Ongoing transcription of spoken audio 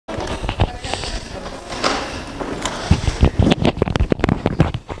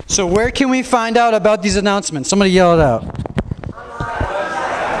So where can we find out about these announcements? Somebody yell it out.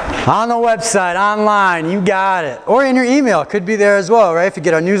 On the website, online, you got it. Or in your email, could be there as well, right? If you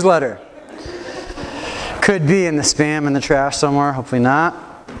get our newsletter. Could be in the spam and the trash somewhere, hopefully not.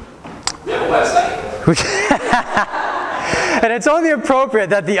 We have a website? And it's only appropriate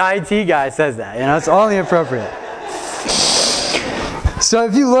that the IT guy says that, you know, it's only appropriate. So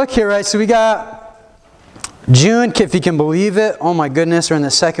if you look here, right, so we got June, if you can believe it, oh my goodness, we're in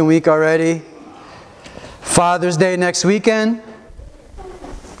the second week already. Father's Day next weekend.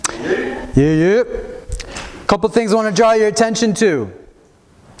 Yep. Couple things I want to draw your attention to.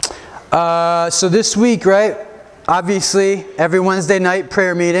 So this week, right, obviously every Wednesday night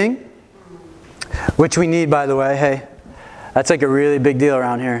prayer meeting, which we need, by the way. Hey, that's like a really big deal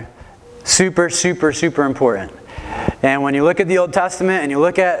around here. Super, super, super important. And when you look at the Old Testament and you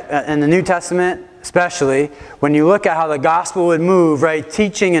look at, in the New Testament especially, when you look at how the gospel would move, right,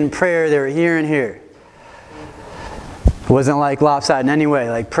 teaching and prayer, they were here and here. It wasn't like lopsided in any way.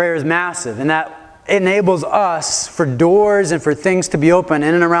 Like prayer is massive, and that enables us for doors and for things to be open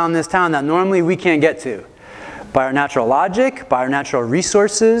in and around this town that normally we can't get to. By our natural logic, by our natural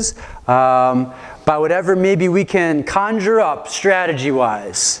resources, by whatever maybe we can conjure up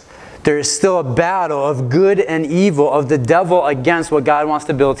strategy-wise. There is still a battle of good and evil, of the devil against what God wants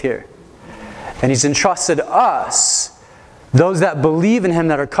to build here. And He's entrusted us, those that believe in Him,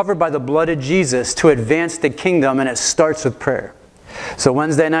 that are covered by the blood of Jesus, to advance the kingdom, and it starts with prayer. So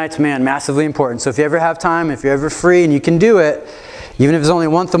Wednesday nights, man, massively important. So if you ever have time, if you're ever free and you can do it, even if it's only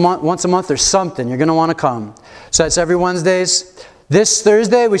once a month or something, you're going to want to come. So that's every Wednesdays. This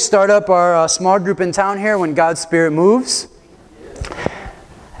Thursday, we start up our small group in town here when God's Spirit moves.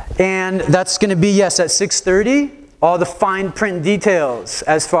 And that's going to be, yes, at 6:30. All the fine print details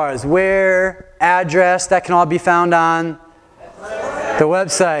as far as where, address, that can all be found on the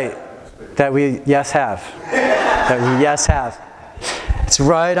website that we, yes, have. That we, yes, have. It's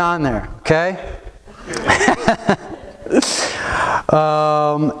right on there, okay?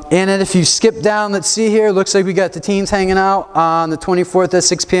 And then if you skip down, let's see here, looks like we got the teens hanging out on the 24th at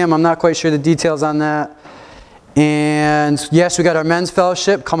 6 p.m. I'm not quite sure the details on that. And yes, we got our men's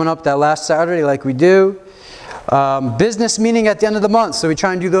fellowship coming up that last Saturday like we do. Business meeting at the end of the month. So we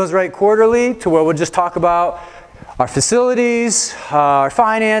try and do those right quarterly, to where we'll just talk about our facilities, our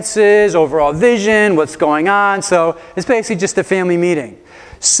finances, overall vision, what's going on. So it's basically just a family meeting.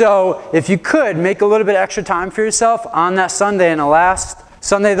 So if you could, make a little bit extra time for yourself on that Sunday and the last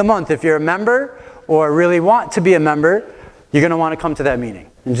Sunday of the month. If you're a member or really want to be a member, you're going to want to come to that meeting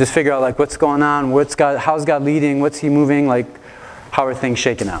and just figure out like what's going on, how's God leading, what's He moving, like how are things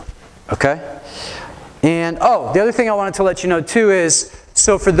shaking out. Okay? And oh, the other thing I wanted to let you know too is,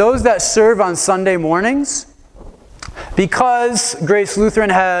 so for those that serve on Sunday mornings, because Grace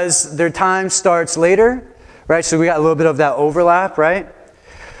Lutheran has, their time starts later, right? So we got a little bit of that overlap, right?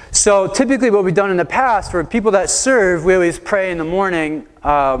 So typically what we've done in the past, for people that serve, we always pray in the morning.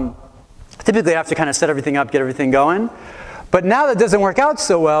 Typically have to kind of set everything up, get everything going. But now that doesn't work out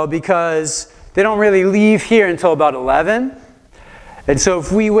so well because they don't really leave here until about 11. And so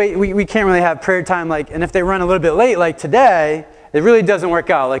if we wait, we can't really have prayer time like, and if they run a little bit late like today, it really doesn't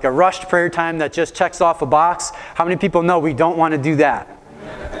work out. Like a rushed prayer time that just checks off a box. How many people know we don't want to do that?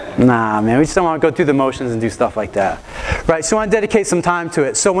 Nah, man, we just don't want to go through the motions and do stuff like that. Right, so we want to dedicate some time to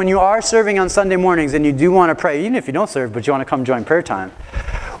it. So when you are serving on Sunday mornings and you do want to pray, even if you don't serve, but you want to come join prayer time,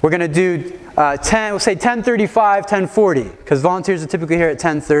 we're going to do we'll say 10:35, 10:40, because volunteers are typically here at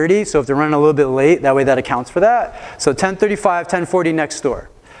 10:30, so if they're running a little bit late, that way that accounts for that. So 10:35, 10:40 next door.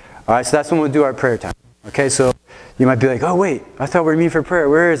 All right, so that's when we'll do our prayer time. Okay, so you might be like, oh wait, I thought we were meeting for prayer.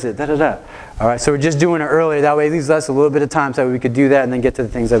 Where is it? Da-da-da. All right, so we're just doing it early. That way it leaves us a little bit of time so we could do that and then get to the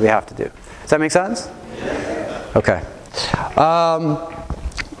things that we have to do. Does that make sense? Okay.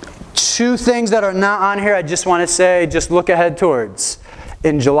 Two things that are not on here I just want to say, just look ahead towards.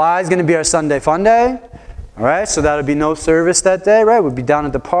 In July is going to be our Sunday Fun Day. All right, so that'll be no service that day, right? We'll be down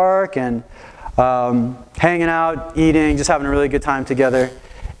at the park and hanging out, eating, just having a really good time together.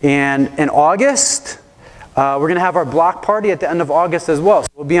 And in August, we're going to have our block party at the end of August as well. So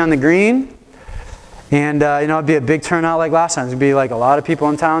we'll be on the green. And, it'll be a big turnout like last time. There's going to be like a lot of people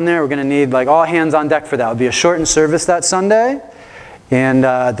in town there. We're going to need like all hands on deck for that. It'll be a shortened service that Sunday. And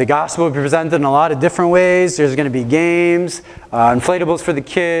the gospel will be presented in a lot of different ways. There's going to be games, inflatables for the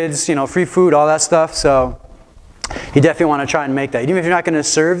kids, free food, all that stuff. So you definitely want to try and make that. Even if you're not going to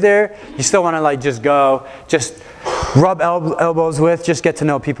serve there, you still want to like just go, just rub elbows with, just get to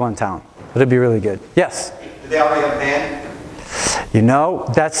know people in town. It'll be really good. Yes? Do they already have a band? No,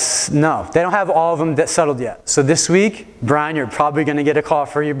 they don't have all of them that settled yet. So this week, Brian, you're probably going to get a call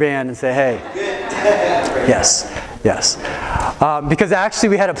for your band and say, hey. Yes. Because actually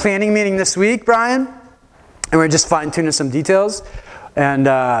we had a planning meeting this week, Brian, and we're just fine-tuning some details. And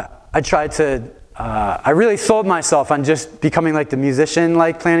I really sold myself on just becoming like the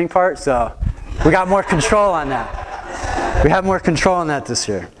musician-like planning part, so we got more control on that. We have more control on that this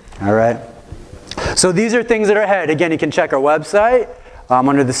year, all right? So these are things that are ahead. Again, you can check our website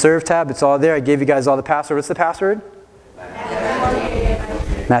under the Serve tab. It's all there. I gave you guys all the password. What's the password?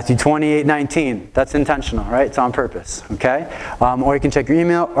 Matthew 28:19. That's intentional, right? It's on purpose, okay? Or you can check your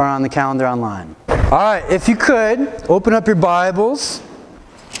email or on the calendar online. All right, if you could, open up your Bibles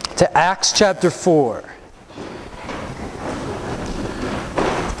to Acts chapter 4.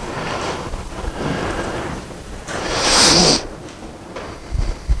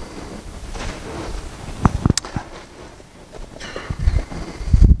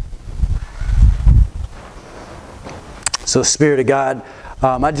 So, Spirit of God,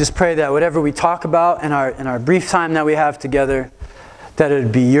 I just pray that whatever we talk about in our brief time that we have together, that it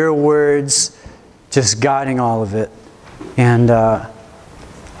would be your words just guiding all of it. And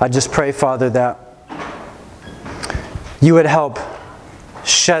I just pray, Father, that you would help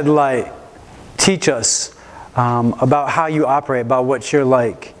shed light, teach us about how you operate, about what you're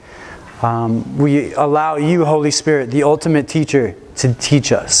like. We allow you, Holy Spirit, the ultimate teacher, to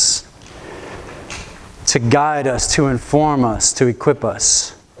teach us, to guide us, to inform us, to equip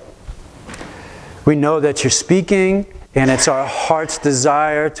us. We know that you're speaking, and it's our heart's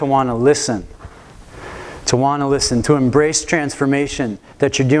desire to want to listen. To embrace transformation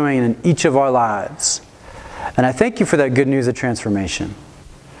that you're doing in each of our lives. And I thank you for that good news of transformation.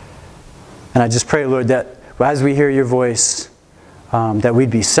 And I just pray, Lord, that as we hear your voice, that we'd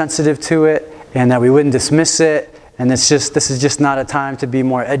be sensitive to it, and that we wouldn't dismiss it. And this is just not a time to be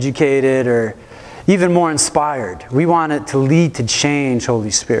more educated or even more inspired. We want it to lead to change, Holy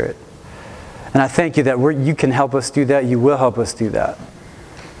Spirit. And I thank you that you can help us do that. You will help us do that.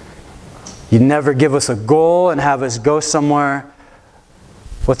 You never give us a goal and have us go somewhere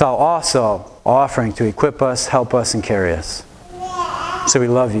without also offering to equip us, help us, and carry us. So we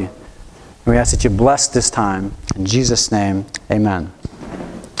love you. And we ask that you bless this time. In Jesus' name, amen.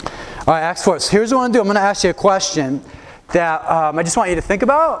 All right, Acts 4. So here's what I want to do. I'm going to ask you a question that I just want you to think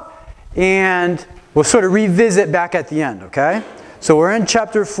about. And we'll sort of revisit back at the end, okay? So we're in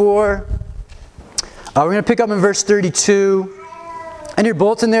chapter 4. We're going to pick up in verse 32. And your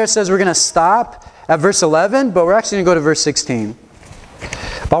bulletin there says we're going to stop at verse 11, but we're actually going to go to verse 16.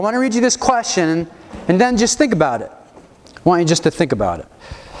 But I want to read you this question, and then just think about it. I want you just to think about it.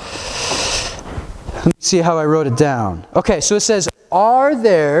 Let me see how I wrote it down. Okay, so it says, are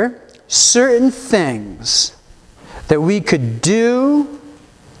there certain things that we could do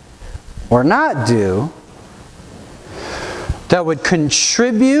or not do that would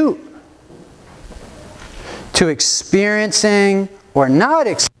contribute to experiencing or not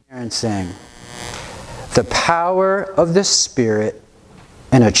experiencing the power of the Spirit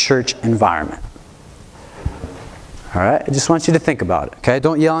in a church environment? All right, I just want you to think about it, okay?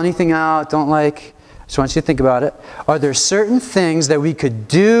 Don't yell anything out, I just want you to think about it. Are there certain things that we could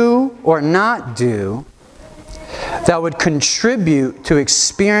do or not do that would contribute to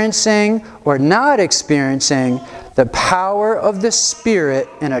experiencing or not experiencing the power of the Spirit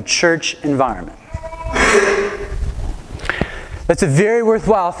in a church environment? That's a very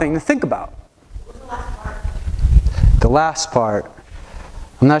worthwhile thing to think about. The last part.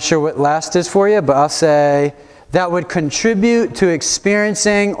 I'm not sure what last is for you, but I'll say that would contribute to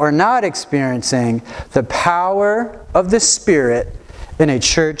experiencing or not experiencing the power of the Spirit in a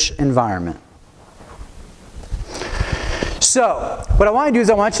church environment. So, what I want to do is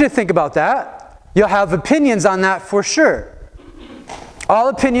I want you to think about that. You'll have opinions on that for sure. All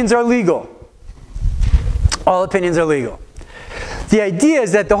opinions are legal. All opinions are legal. The idea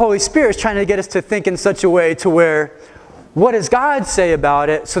is that the Holy Spirit is trying to get us to think in such a way to where, what does God say about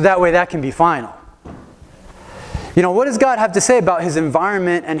it, so that way that can be final. You know, what does God have to say about His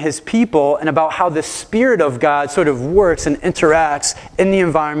environment and His people, and about how the Spirit of God sort of works and interacts in the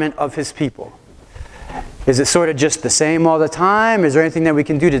environment of His people? Is it sort of just the same all the time? Is there anything that we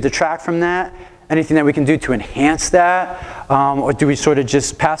can do to detract from that? Anything that we can do to enhance that? Or do we sort of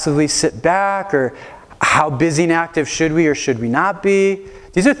just passively sit back? Or how busy and active should we or should we not be?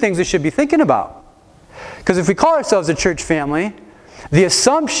 These are things we should be thinking about. Because if we call ourselves a church family, the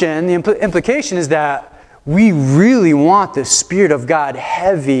assumption, the implication is that we really want the Spirit of God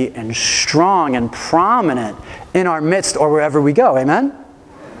heavy and strong and prominent in our midst or wherever we go. Amen?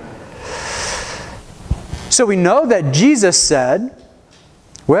 So we know that Jesus said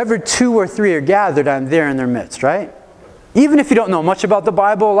Wherever 2 or 3 are gathered, I'm there in their midst, right? Even if you don't know much about the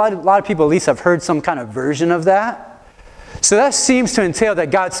Bible, a lot of people at least have heard some kind of version of that. So that seems to entail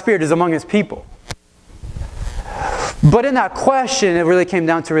that God's Spirit is among His people. But in that question, it really came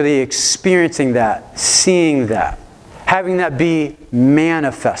down to really experiencing that, seeing that, having that be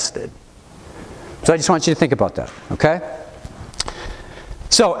manifested. So I just want you to think about that, okay?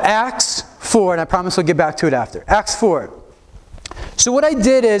 So Acts 4, and I promise we'll get back to it after. Acts 4. So what I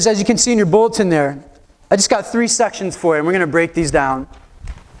did is, as you can see in your bulletin there, I just got 3 sections for you, and we're going to break these down.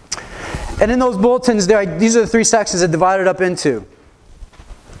 And in those bulletins there, these are the 3 sections that I divided up into.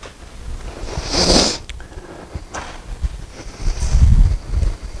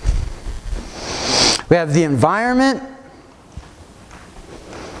 We have the environment,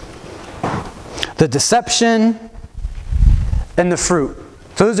 the deception, and the fruit.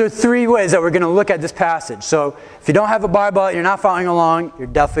 So those are 3 ways that we're going to look at this passage. So if you don't have a Bible out, you're not following along, you're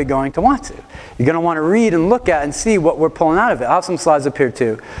definitely going to want to. You're going to want to read and look at and see what we're pulling out of it. I'll have some slides up here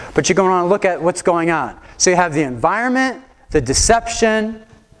too. But you're going to want to look at what's going on. So you have the environment, the deception,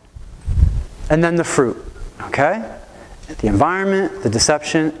 and then the fruit. Okay? The environment, the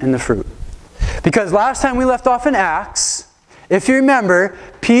deception, and the fruit. Because last time we left off in Acts, if you remember,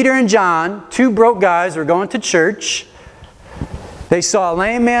 Peter and John, 2 broke guys, were going to church. They saw a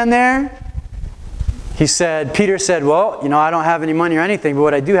lame man there. Peter said, well, I don't have any money or anything, but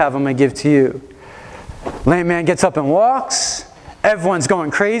what I do have, I'm going to give to you. Lame man gets up and walks. Everyone's going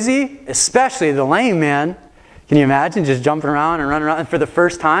crazy, especially the lame man. Can you imagine just jumping around and running around? And for the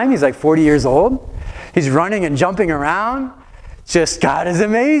first time, he's like 40 years old. He's running and jumping around. Just, God is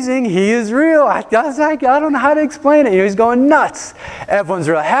amazing. He is real. I don't know how to explain it. He's going nuts. Everyone's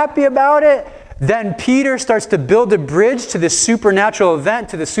real happy about it. Then Peter starts to build a bridge to this supernatural event,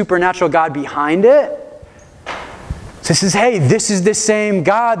 to the supernatural God behind it. So he says, hey, this is the same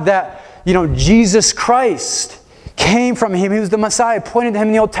God that, Jesus Christ came from Him. He was the Messiah, pointed to Him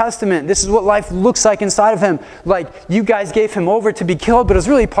in the Old Testament. This is what life looks like inside of Him. Like, you guys gave Him over to be killed, but it was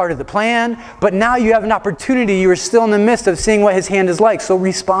really part of the plan. But now you have an opportunity. You are still in the midst of seeing what His hand is like, so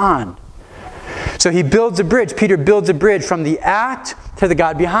respond. So he builds a bridge. Peter builds a bridge from the act to the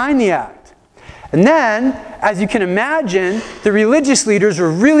God behind the act. And then, as you can imagine, the religious leaders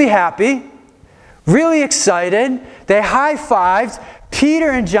were really happy, really excited. They high-fived Peter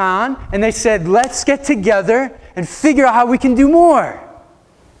and John, and they said, let's get together and figure out how we can do more.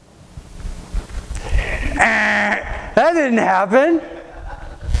 That didn't happen.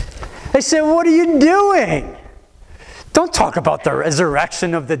 They said, what are you doing? Don't talk about the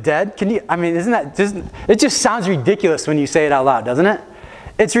resurrection of the dead. It just sounds ridiculous when you say it out loud, doesn't it?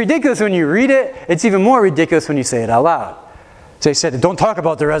 It's ridiculous when you read it. It's even more ridiculous when you say it out loud. So they said, don't talk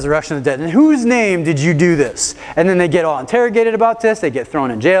about the resurrection of the dead. In whose name did you do this? And then they get all interrogated about this. They get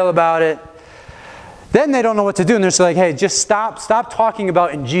thrown in jail about it. Then they don't know what to do. And they're just like, hey, just stop talking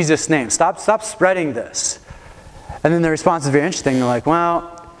about in Jesus' name. Stop spreading this. And then their response is very interesting. They're like,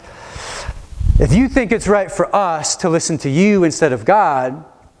 well, if you think it's right for us to listen to you instead of God,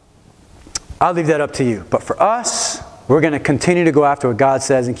 I'll leave that up to you. But for us, we're going to continue to go after what God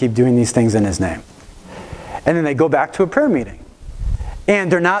says and keep doing these things in His name. And then they go back to a prayer meeting.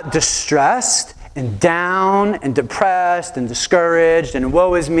 And they're not distressed and down and depressed and discouraged and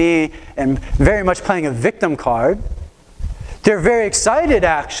woe is me and very much playing a victim card. They're very excited,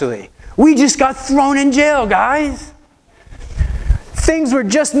 actually. We just got thrown in jail, guys. Things were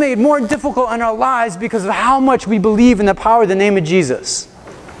just made more difficult in our lives because of how much we believe in the power of the name of Jesus.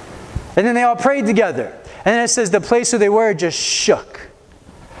 And then they all prayed together. And then it says the place where they were just shook.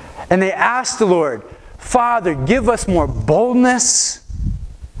 And they asked the Lord, Father, give us more boldness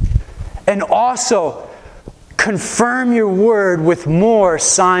and also confirm your word with more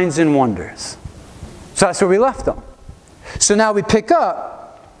signs and wonders. So that's where we left them. So now we pick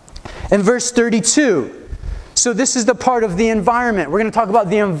up in verse 32. So this is the part of the environment. We're going to talk about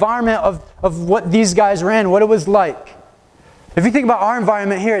the environment of what these guys were in, what it was like. If you think about our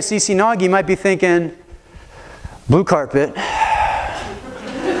environment here at CC Nagy, you might be thinking, blue carpet,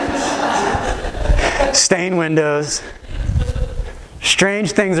 stained windows,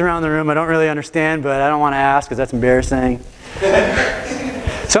 strange things around the room I don't really understand, but I don't want to ask because that's embarrassing.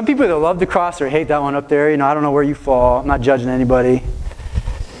 Some people either love the cross or hate that one up there. I don't know where you fall. I'm not judging anybody.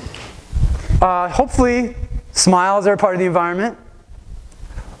 Hopefully, smiles are part of the environment.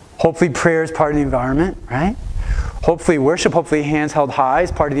 Hopefully, prayer is part of the environment, right? Hopefully, worship, hopefully, hands held high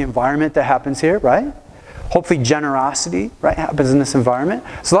is part of the environment that happens here, right? Hopefully, generosity, right, happens in this environment.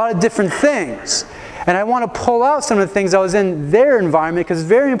 It's a lot of different things. And I want to pull out some of the things that was in their environment because it's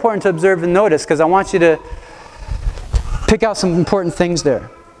very important to observe and notice because I want you to pick out some important things there.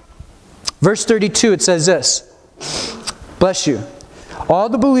 Verse 32, it says this. Bless you. All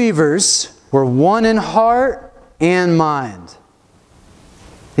the believers were one in heart and mind.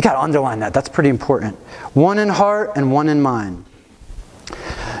 You got to underline that. That's pretty important. One in heart and one in mind.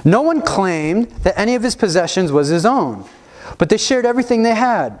 No one claimed that any of his possessions was his own, but they shared everything they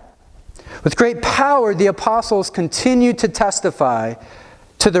had. With great power, the apostles continued to testify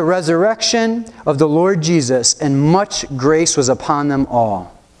to the resurrection of the Lord Jesus, and much grace was upon them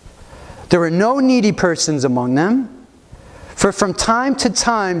all. There were no needy persons among them, for from time to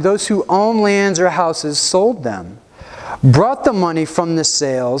time those who owned lands or houses sold them, brought the money from the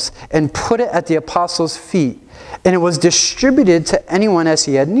sales, and put it at the apostles' feet, and it was distributed to anyone as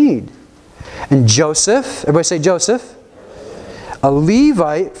he had need. And Joseph, everybody say Joseph, a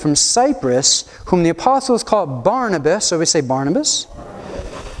Levite from Cyprus, whom the apostles called Barnabas, so we say Barnabas,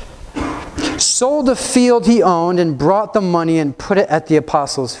 sold a field he owned and brought the money and put it at the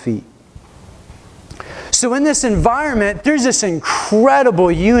apostles' feet. So in this environment, there's this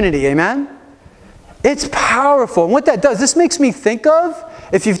incredible unity, amen? It's powerful. And what that does, this makes me think of,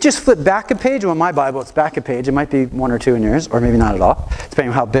 if you've just flipped back a page, well, in my Bible it's back a page, it might be one or two in yours, or maybe not at all, depending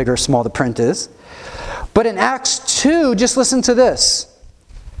on how big or small the print is. But in Acts 2, just listen to this.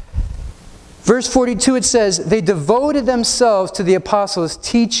 Verse 42, it says, they devoted themselves to the apostles'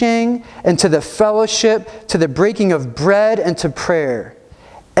 teaching and to the fellowship, to the breaking of bread and to prayer.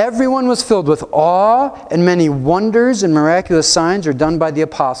 Everyone was filled with awe, and many wonders and miraculous signs were done by the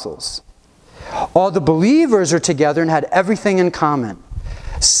apostles. All the believers were together and had everything in common.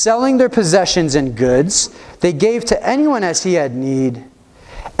 Selling their possessions and goods, they gave to anyone as he had need.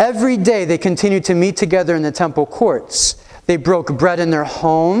 Every day they continued to meet together in the temple courts. They broke bread in their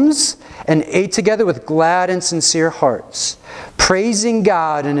homes and ate together with glad and sincere hearts, praising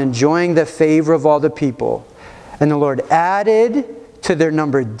God and enjoying the favor of all the people. And the Lord added to their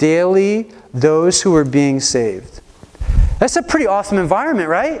number daily those who were being saved. That's a pretty awesome environment,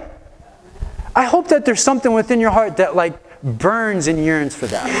 right? I hope that there's something within your heart that burns and yearns for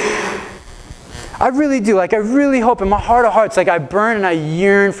that. I really do. I really hope in my heart of hearts, I burn and I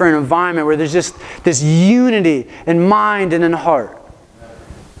yearn for an environment where there's just this unity in mind and in heart.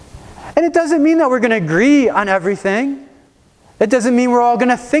 And it doesn't mean that we're going to agree on everything. It doesn't mean we're all going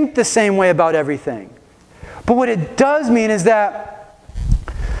to think the same way about everything. But what it does mean is that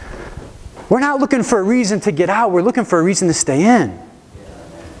we're not looking for a reason to get out. We're looking for a reason to stay in.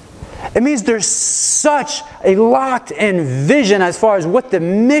 It means there's such a locked-in vision as far as what the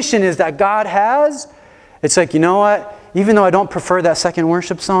mission is that God has. It's you know what? Even though I don't prefer that second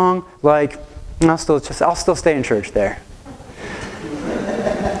worship song, I'll still stay in church there.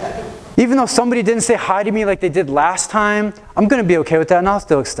 Even though somebody didn't say hi to me like they did last time, I'm going to be okay with that, and I'll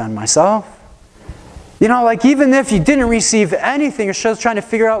still extend myself. Even if you didn't receive anything, you're just trying to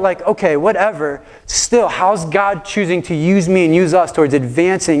figure out, okay, whatever, still, how's God choosing to use me and use us towards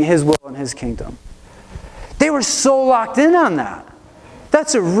advancing His will and His kingdom? They were so locked in on that.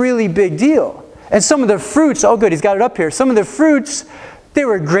 That's a really big deal. And some of the fruits, oh good, he's got it up here. Some of the fruits, they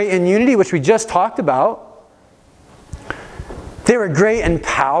were great in unity, which we just talked about. They were great in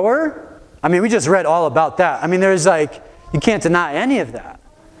power. We just read all about that. There's you can't deny any of that.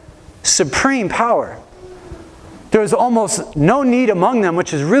 Supreme power. There was almost no need among them,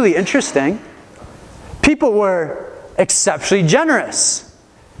 which is really interesting. People were exceptionally generous.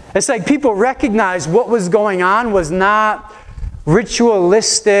 It's people recognized what was going on was not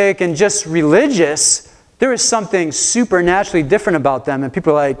ritualistic and just religious. There was something supernaturally different about them. And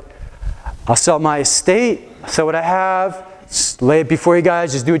people are I'll sell my estate, I'll sell what I have, just lay it before you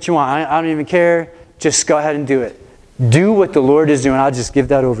guys, just do what you want. I don't even care. Just go ahead and do it. Do what the Lord is doing. I'll just give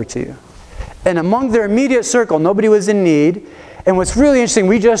that over to you. And among their immediate circle, nobody was in need. And what's really interesting,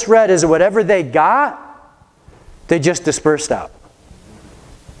 we just read, is that whatever they got, they just dispersed out.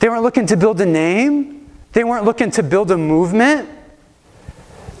 They weren't looking to build a name. They weren't looking to build a movement.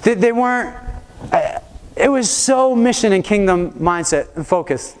 They weren't... It was so mission and kingdom mindset and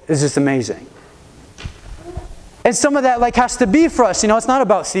focus. It's just amazing. And some of that has to be for us. It's not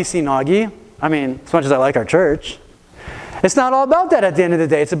about CC Nagy. As much as I like our church. It's not all about that at the end of the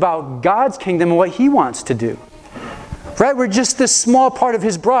day. It's about God's kingdom and what He wants to do. Right? We're just this small part of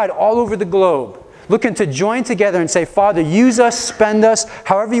His bride all over the globe, looking to join together and say, Father, use us, spend us,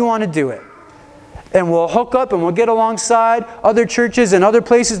 however you want to do it. And we'll hook up and we'll get alongside other churches and other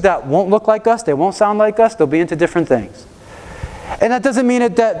places that won't look like us, they won't sound like us, they'll be into different things. And that doesn't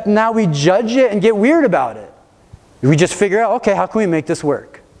mean that now we judge it and get weird about it. We just figure out, okay, how can we make this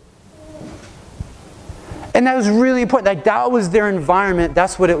work? And that was really important. That was their environment.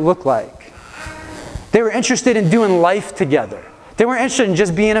 That's what it looked like. They were interested in doing life together. They weren't interested in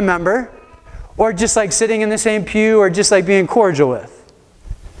just being a member or just like sitting in the same pew or just like being cordial with.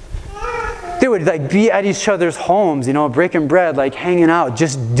 They would like be at each other's homes, you know, breaking bread, like hanging out,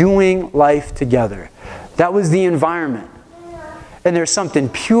 just doing life together. That was the environment. And there's something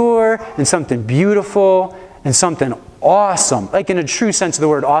pure and something beautiful and something awesome, like in a true sense of the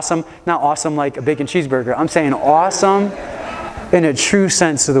word awesome, not awesome like a bacon cheeseburger. I'm saying awesome in a true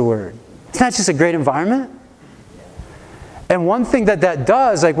sense of the word. It's not just a great environment. And one thing that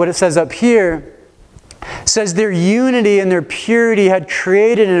does, like what it says up here, says their unity and their purity had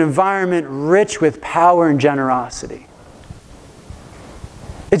created an environment rich with power and generosity.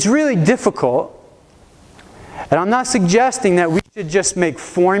 It's really difficult. And I'm not suggesting that we should just make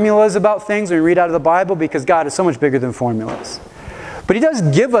formulas about things when we read out of the Bible, because God is so much bigger than formulas. But He does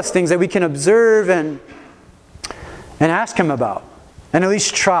give us things that we can observe and ask Him about, and at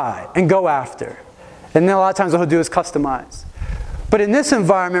least try and go after. And then a lot of times what He'll do is customize. But in this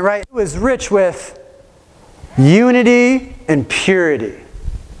environment, right, it was rich with unity and purity.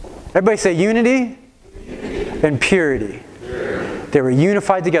 Everybody say unity and purity. They were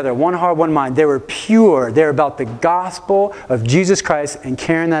unified together, one heart, one mind. They were pure. They were about the gospel of Jesus Christ and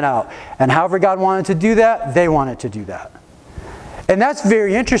carrying that out. And however God wanted to do that, they wanted to do that. And that's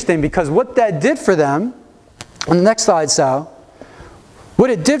very interesting, because what that did for them, on the next slide, Sal, what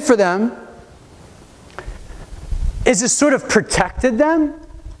it did for them is it sort of protected them,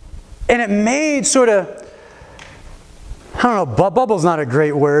 and it made sort of, I don't know, bubble's not a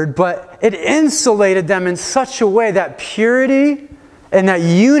great word, but it insulated them in such a way that purity and that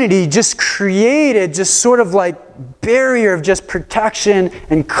unity just created just sort of like barrier of just protection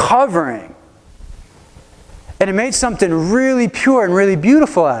and covering. And it made something really pure and really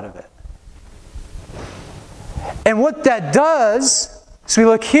beautiful out of it. And what that does, so we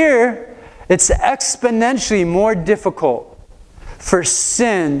look here, it's exponentially more difficult for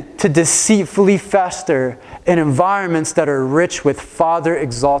sin to deceitfully fester in environments that are rich with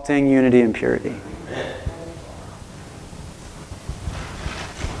Father-exalting unity and purity.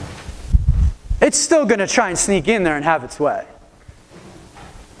 It's still going to try and sneak in there and have its way.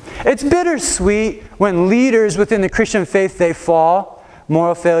 It's bittersweet when leaders within the Christian faith, they fall.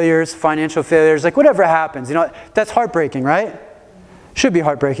 Moral failures, financial failures, like whatever happens. You know, that's heartbreaking, right? Should be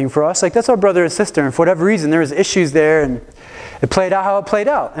heartbreaking for us. Like, that's our brother and sister, and for whatever reason there was issues there, and it played out how it played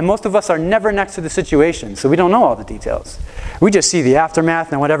out. And most of us are never next to the situation, so we don't know all the details. We just see the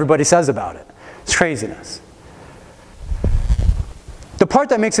aftermath and what everybody says about it. It's craziness. The part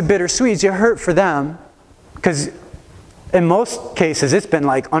that makes it bittersweet is you hurt for them, because in most cases it's been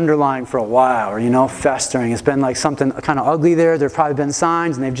like underlying for a while, or, you know, festering. It's been like something kind of ugly there. There have probably been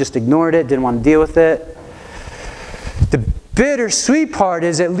signs and they've just ignored it, didn't want to deal with it. The bittersweet part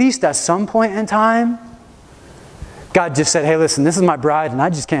is, at least at some point in time, God just said, hey, listen, this is my bride and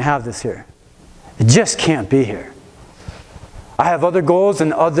I just can't have this here. It just can't be here. I have other goals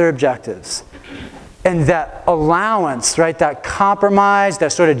and other objectives. And that allowance, right, that compromise,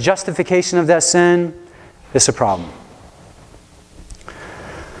 that sort of justification of that sin, is a problem.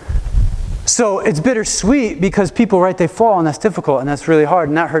 So it's bittersweet because people, right, they fall, and that's difficult, and that's really hard,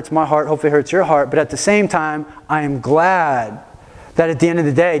 and that hurts my heart, hopefully it hurts your heart. But at the same time, I am glad that at the end of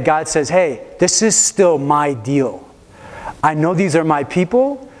the day, God says, hey, this is still my deal. I know these are my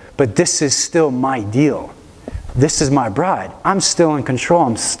people, but this is still my deal. This is my bride. I'm still in control.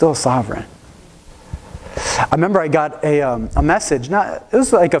 I'm still sovereign. I remember I got a message, it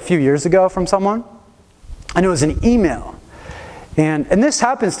was like a few years ago, from someone, and it was an email. And this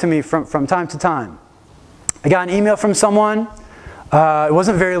happens to me from time to time. I got an email from someone. It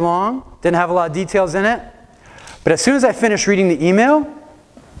wasn't very long. Didn't have a lot of details in it. But as soon as I finished reading the email,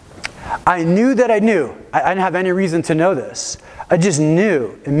 I knew that I knew. I didn't have any reason to know this. I just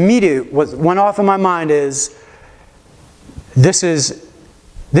knew. Immediately, what went off in my mind is, this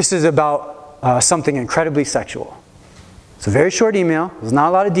is about something incredibly sexual. It's a very short email. There's not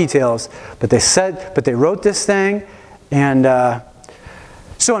a lot of details. But they wrote this thing. And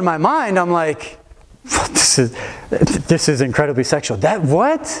so in my mind, I'm like, this is incredibly sexual. That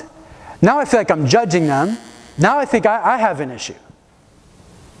what? Now I feel like I'm judging them. Now I think I have an issue.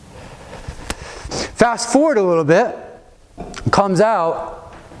 Fast forward a little bit, comes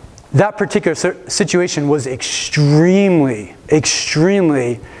out, that particular situation was extremely,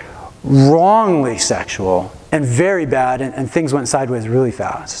 extremely wrongly sexual and very bad, and things went sideways really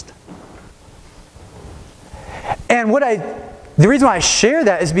fast. And the reason why I share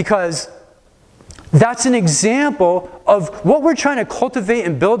that is because that's an example of what we're trying to cultivate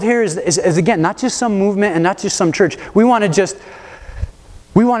and build here is again, not just some movement and not just some church. We want to just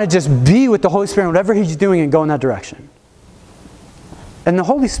We want to just be with the Holy Spirit, whatever He's doing, and go in that direction. And the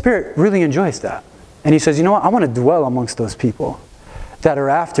Holy Spirit really enjoys that. And He says, you know what? I want to dwell amongst those people that are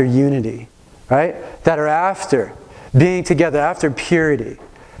after unity, right? That are after being together, after purity.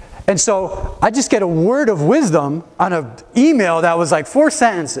 And so I just get a word of wisdom on an email that was like 4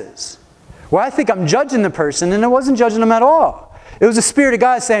 sentences, where I think I'm judging the person, and I wasn't judging them at all. It was the Spirit of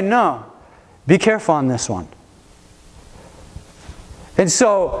God saying, no, be careful on this one. And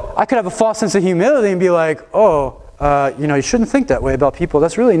so I could have a false sense of humility and be like, oh, you shouldn't think that way about people.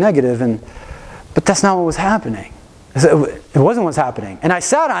 That's really negative. But that's not what was happening. It wasn't what's happening. And I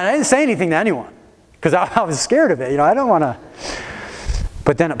sat on it. I didn't say anything to anyone because I was scared of it. I don't want to.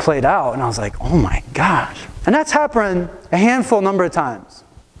 But then it played out, and I was like, oh my gosh. And that's happened a handful number of times,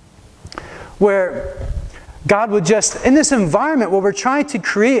 where God would just, in this environment, what we're trying to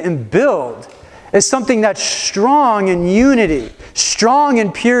create and build is something that's strong in unity, strong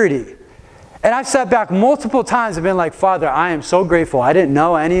in purity. And I've sat back multiple times and been like, Father, I am so grateful. I didn't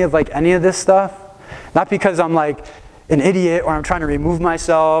know any of this stuff. Not because I'm like an idiot or I'm trying to remove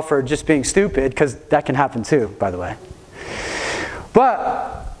myself or just being stupid, because that can happen too, by the way.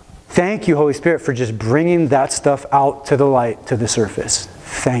 But thank you, Holy Spirit, for just bringing that stuff out to the light, to the surface.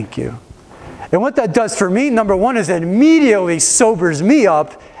 Thank you. And what that does for me, number one, is it immediately sobers me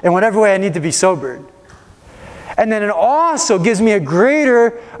up in whatever way I need to be sobered. And then it also gives me a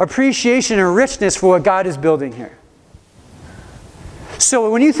greater appreciation and richness for what God is building here.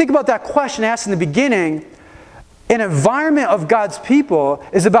 So when you think about that question asked in the beginning, an environment of God's people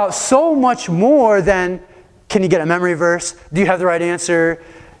is about so much more than, can you get a memory verse? Do you have the right answer?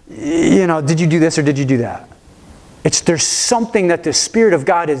 Did you do this or did you do that? There's something that the Spirit of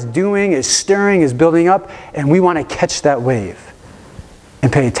God is doing, is stirring, is building up, and we want to catch that wave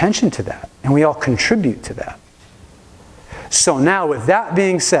and pay attention to that. And we all contribute to that. So now, with that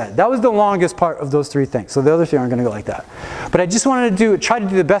being said, that was the longest part of those 3 things. So the other 3 aren't going to go like that. But I just wanted to try to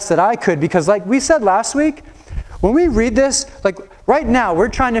do the best that I could, because like we said last week, when we read this, like right now, we're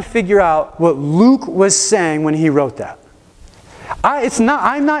trying to figure out what Luke was saying when he wrote that. I'm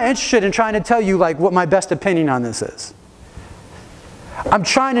not interested in trying to tell you like what my best opinion on this is. I'm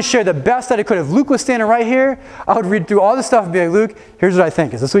trying to share the best that I could. If Luke was standing right here, I would read through all this stuff and be like, Luke, here's what I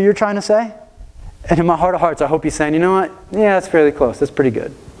think. Is this what you're trying to say? And in my heart of hearts, I hope he's saying, you know what? Yeah, that's fairly close. That's pretty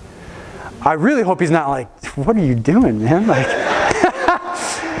good. I really hope he's not like, what are you doing, man? Like,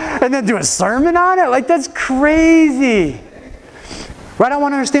 and then do a sermon on it? Like, that's crazy. Right? I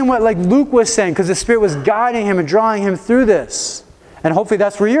want to understand what like Luke was saying, because the Spirit was guiding him and drawing him through this. And hopefully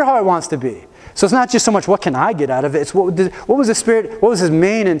that's where your heart wants to be. So it's not just so much what can I get out of it. It's what was the Spirit, what was His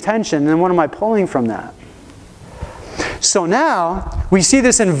main intention, and then what am I pulling from that? So now we see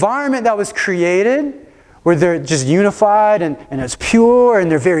this environment that was created where they're just unified and it's pure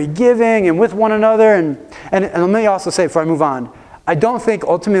and they're very giving and with one another. And let me also say before I move on, I don't think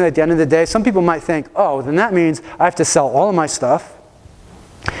ultimately at the end of the day, some people might think, oh, then that means I have to sell all of my stuff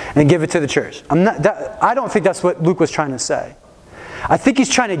and give it to the church. I don't think that's what Luke was trying to say. I think he's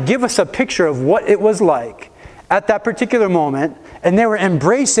trying to give us a picture of what it was like at that particular moment, and they were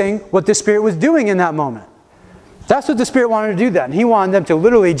embracing what the Spirit was doing in that moment. That's what the Spirit wanted to do that. And He wanted them to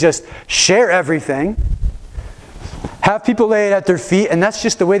literally just share everything, have people lay it at their feet, and that's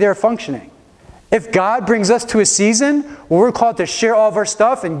just the way they're functioning. If God brings us to a season where we're called to share all of our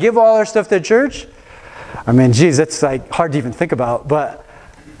stuff and give all our stuff to the church, I mean, geez, that's like hard to even think about, but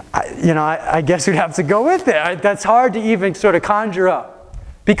I guess we'd have to go with it. That's hard to even sort of conjure up,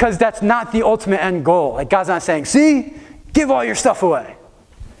 because that's not the ultimate end goal. Like God's not saying, see, give all your stuff away.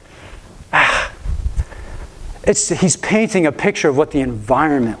 He's painting a picture of what the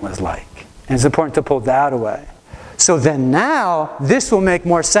environment was like. And it's important to pull that away. So then now, this will make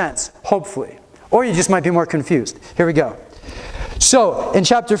more sense, hopefully. Or you just might be more confused. Here we go. So, in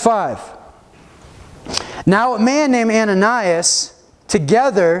chapter 5. Now a man named Ananias,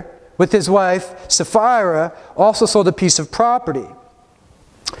 together with his wife Sapphira, also sold a piece of property.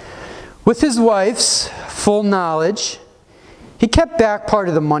 With his wife's full knowledge, he kept back part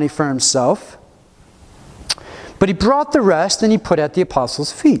of the money for himself, but he brought the rest and he put at the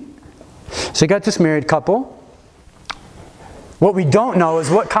apostles' feet. So you got this married couple. What we don't know is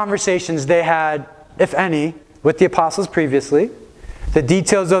what conversations they had, if any, with the apostles previously. The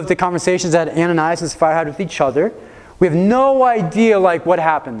details of the conversations that Ananias and Sapphira had with each other. We have no idea like what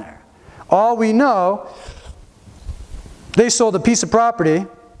happened there. All we know, they sold a piece of property,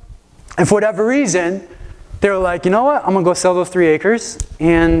 and for whatever reason, they were like, you know what, I'm going to go sell those 3 acres,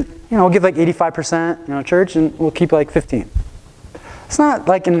 and we'll give like 85%, church, and we'll keep like 15. It's not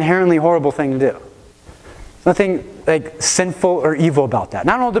like an inherently horrible thing to do. Nothing like sinful or evil about that. And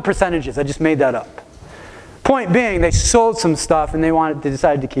I don't know the percentages. I just made that up. Point being, they sold some stuff and they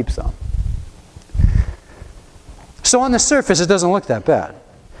decided to keep some. So on the surface, it doesn't look that bad.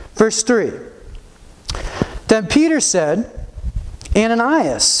 Verse 3. Then Peter said,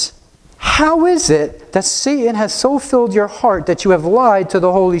 Ananias, how is it that Satan has so filled your heart that you have lied to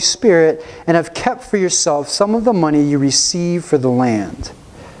the Holy Spirit and have kept for yourself some of the money you received for the land?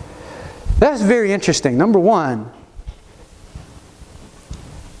 That's very interesting. Number one,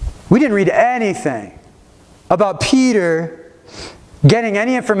 we didn't read anything about Peter getting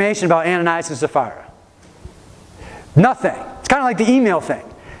any information about Ananias and Sapphira. Nothing. It's kind of like the email thing.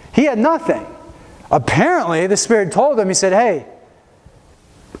 He had nothing. Apparently, the Spirit told him, he said, hey,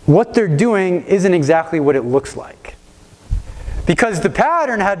 what they're doing isn't exactly what it looks like. Because the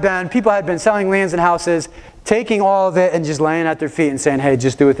pattern had been, people had been selling lands and houses, taking all of it and just laying at their feet and saying, hey,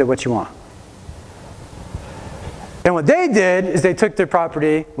 just do with it what you want. And what they did is they took their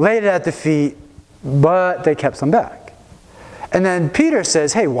property, laid it at the feet, but they kept some back. And then Peter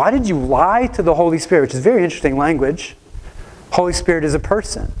says, hey, why did you lie to the Holy Spirit? Which is very interesting language. Holy Spirit is a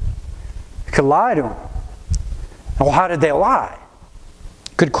person. You could lie to him. Well, how did they lie?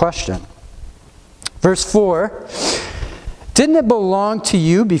 Good question. Verse 4, didn't it belong to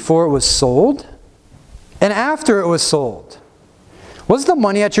you before it was sold? And after it was sold? Was the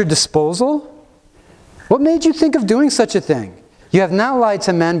money at your disposal? What made you think of doing such a thing? You have not lied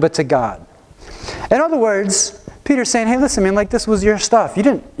to men, but to God. In other words, Peter's saying, hey, listen, man, like this was your stuff. You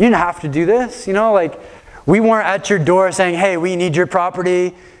didn't have to do this. You know, like we weren't at your door saying, hey, we need your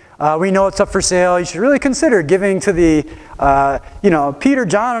property. We know it's up for sale. You should really consider giving to the, Peter,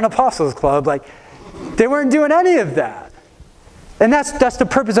 John, and Apostles Club. Like, they weren't doing any of that. And that's the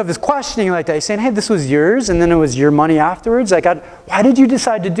purpose of his questioning like that. He's saying, hey, this was yours, and then it was your money afterwards. Like, why did you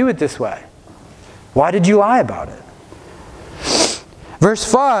decide to do it this way? Why did you lie about it? Verse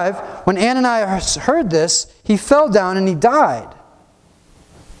 5, when Ananias heard this, he fell down and he died.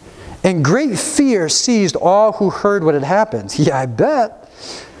 And great fear seized all who heard what had happened. Yeah, I bet.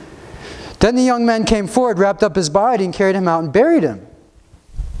 Then the young men came forward, wrapped up his body, and carried him out and buried him.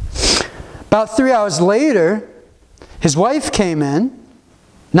 About 3 hours later, his wife came in,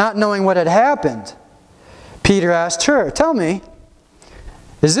 not knowing what had happened. Peter asked her, tell me,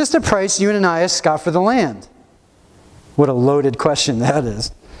 is this the price you and Ananias got for the land? What a loaded question that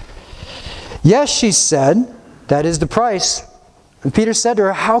is. Yes, she said, that is the price. And Peter said to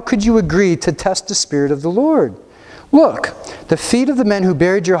her, how could you agree to test the Spirit of the Lord? Look, the feet of the men who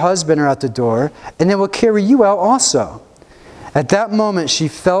buried your husband are at the door, and they will carry you out also. At that moment she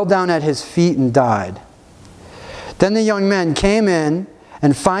fell down at his feet and died. Then the young men came in,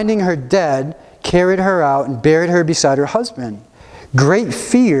 and finding her dead, carried her out and buried her beside her husband. Great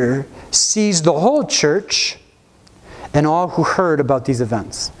fear seized the whole church and all who heard about these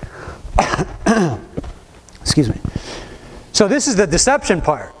events. Excuse me. So this is the deception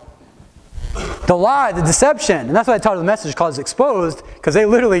part. The lie, the deception. And that's why I titled the message called Exposed, because they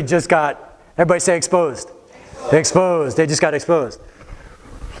literally just got, everybody say exposed. Exposed. They just got exposed.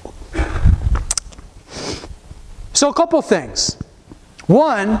 So a couple things.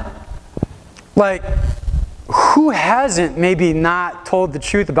 One, like, who hasn't maybe not told the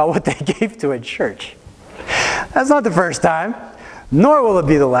truth about what they gave to a church? That's not the first time, nor will it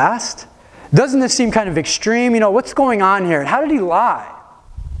be the last. Doesn't this seem kind of extreme? You know, what's going on here? And how did he lie?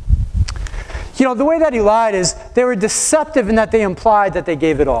 You know, the way that he lied is they were deceptive in that they implied that they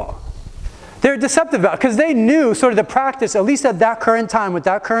gave it all. They were deceptive about it because they knew sort of the practice, at least at that current time with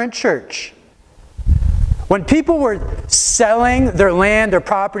that current church. When people were selling their land, their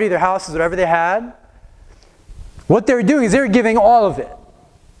property, their houses, whatever they had, what they were doing is they were giving all of it.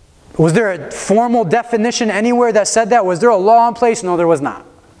 Was there a formal definition anywhere that said that? Was there a law in place? No, there was not.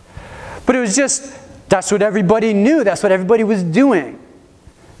 But it was just, that's what everybody knew. That's what everybody was doing.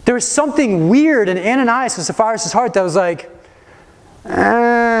 There was something weird in Ananias and Sapphira's heart that was like,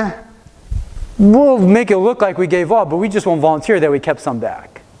 we'll make it look like we gave all, but we just won't volunteer that we kept some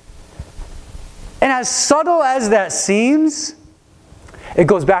back. And as subtle as that seems, it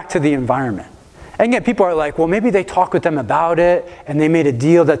goes back to the environment. And again, people are like, well, maybe they talked with them about it, and they made a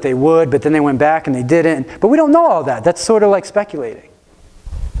deal that they would, but then they went back and they didn't. But we don't know all that. That's sort of like speculating.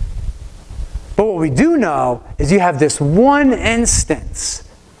 But what we do know is you have this one instance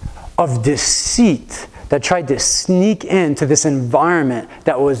of deceit that tried to sneak into this environment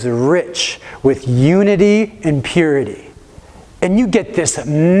that was rich with unity and purity. And you get this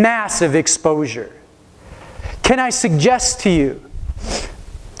massive exposure. Can I suggest to you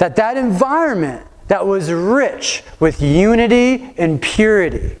that that environment that was rich with unity and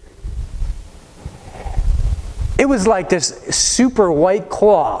purity it was like this super white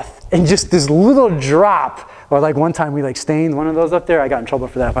cloth and just this little drop. Or like one time we like stained one of those up there. I got in trouble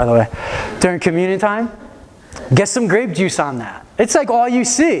for that, by the way. During communion time, get some grape juice on that. It's like all you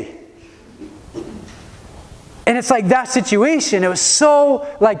see. And it's like that situation. It was so,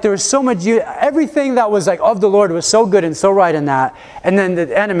 like there was so much, everything that was like of the Lord was so good and so right in that. And then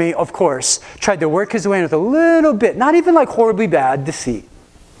the enemy, of course, tried to work his way in with a little bit, not even like horribly bad, deceit.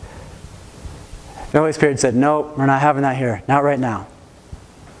 The Holy Spirit said, nope, we're not having that here. Not right now.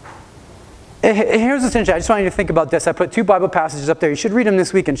 And here's what's interesting. I just want you to think about this. I put 2 Bible passages up there. You should read them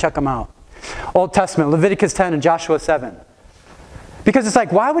this week and check them out. Old Testament, Leviticus 10 and Joshua 7. Because it's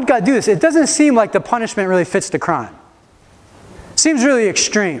like, why would God do this? It doesn't seem like the punishment really fits the crime. It seems really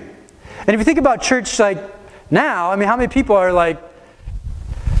extreme. And if you think about church like now, I mean, how many people are like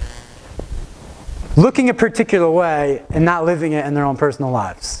looking a particular way and not living it in their own personal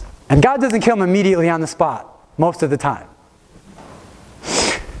lives? And God doesn't kill them immediately on the spot, most of the time.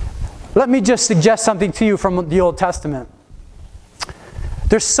 Let me just suggest something to you from the Old Testament.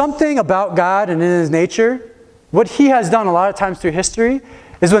 There's something about God and in His nature. What He has done a lot of times through history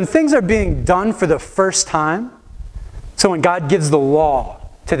is when things are being done for the first time. So when God gives the law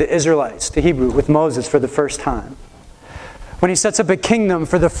to the Israelites, to Hebrew, with Moses for the first time. When He sets up a kingdom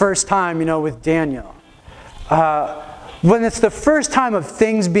for the first time, with Daniel. When it's the first time of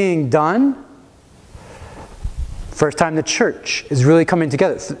things being done, first time the church is really coming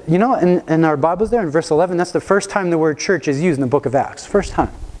together. In our Bibles there, in verse 11, that's the first time the word church is used in the book of Acts. First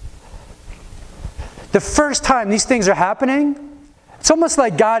time. The first time these things are happening, it's almost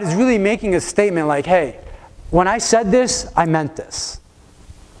like God is really making a statement like, hey, when I said this, I meant this.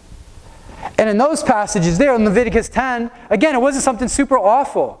 And in those passages there in Leviticus 10, again, it wasn't something super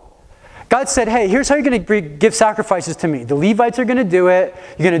awful. God said, hey, here's how you're going to give sacrifices to me. The Levites are going to do it.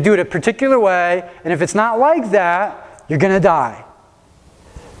 You're going to do it a particular way. And if it's not like that, you're going to die.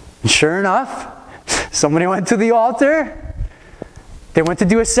 And sure enough, somebody went to the altar. They went to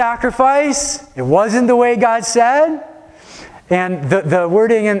do a sacrifice. It wasn't the way God said. And the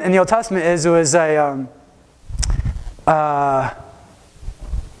wording in the Old Testament is it was a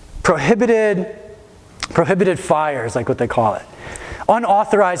prohibited fire is like what they call it.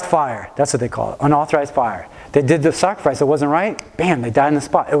 Unauthorized fire. That's what they call it. Unauthorized fire. They did the sacrifice. It wasn't right. Bam, they died on the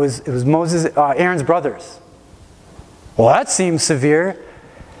spot. It was Aaron's brothers. Well, that seems severe.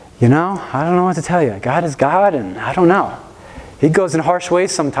 I don't know what to tell you. God is God, and I don't know. He goes in harsh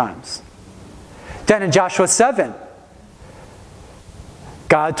ways sometimes. Then in Joshua 7,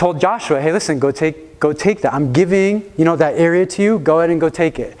 God told Joshua, hey, listen, go take that. I'm giving, that area to you. Go ahead and go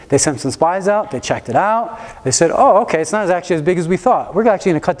take it. They sent some spies out. They checked it out. They said, oh, okay, it's not actually as big as we thought. We're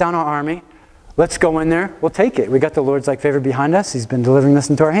actually going to cut down our army. Let's go in there. We'll take it. We got the Lord's favor behind us. He's been delivering this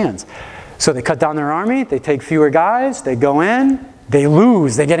into our hands. So they cut down their army. They take fewer guys. They go in. They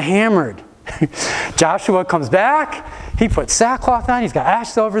lose. They get hammered. Joshua comes back. He puts sackcloth on. He's got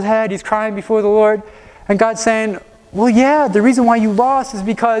ashes over his head. He's crying before the Lord. And God's saying, well, yeah, the reason why you lost is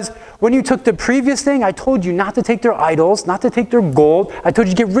because when you took the previous thing, I told you not to take their idols, not to take their gold. I told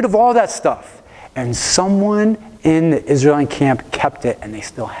you to get rid of all that stuff. And someone in the Israelite camp kept it, and they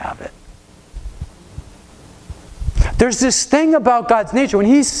still have it. There's this thing about God's nature. When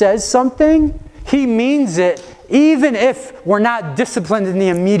He says something, He means it, even if we're not disciplined in the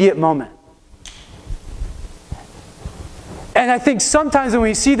immediate moment. And I think sometimes when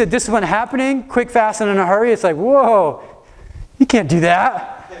we see the discipline happening, quick, fast, and in a hurry, it's like, whoa, you can't do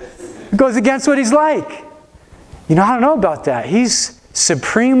that. It goes against what He's like. I don't know about that. He's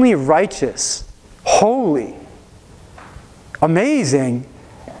supremely righteous, holy, amazing.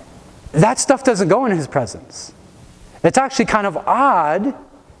 That stuff doesn't go in His presence. It's actually kind of odd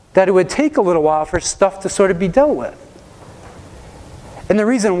that it would take a little while for stuff to sort of be dealt with. And the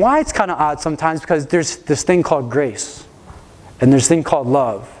reason why it's kind of odd sometimes is because there's this thing called grace. And there's this thing called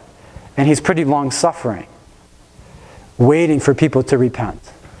love. And He's pretty long-suffering. Waiting for people to repent.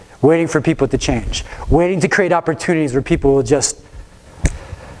 Waiting for people to change. Waiting to create opportunities where people will just,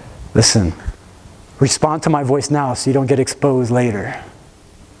 listen, respond to my voice now so you don't get exposed later.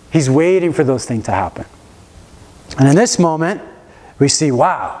 He's waiting for those things to happen. And in this moment, we see,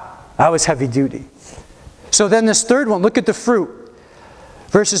 wow, that was heavy duty. So then this third one, look at the fruit.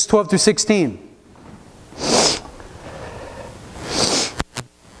 Verses 12 through 16.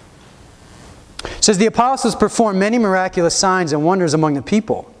 It says, the apostles performed many miraculous signs and wonders among the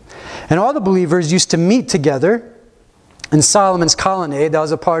people. And all the believers used to meet together in Solomon's colonnade. That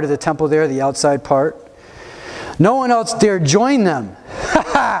was a part of the temple there, the outside part. No one else dared join them.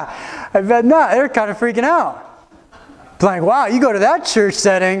 I bet not. They're kind of freaking out. Like, wow, you go to that church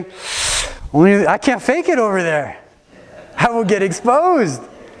setting. I can't fake it over there. I will get exposed.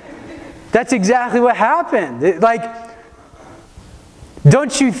 That's exactly what happened.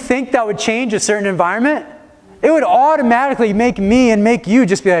 Don't you think that would change a certain environment? It would automatically make me and make you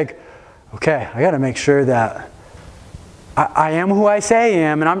just be like, okay, I got to make sure that I am who I say I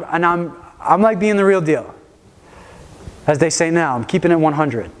am, and I'm like being the real deal. As they say now, I'm keeping it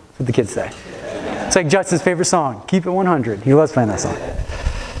 100. That's what the kids say. It's like Justin's favorite song, Keep It 100. He loves playing that song.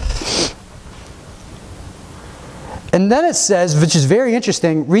 And then it says, which is very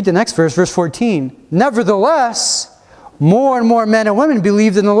interesting, read the next verse, verse 14. Nevertheless, more and more men and women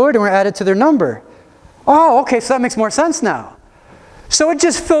believed in the Lord and were added to their number. Oh, okay, so that makes more sense now. So it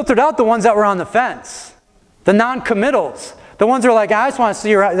just filtered out the ones that were on the fence. The non-committals. The ones that are like, I just want to see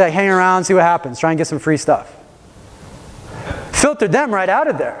you hang around, see what happens, try and get some free stuff. Filtered them right out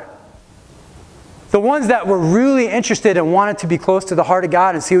of there. The ones that were really interested and wanted to be close to the heart of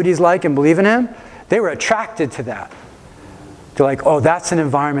God and see what He's like and believe in Him, they were attracted to that. They're like, oh, that's an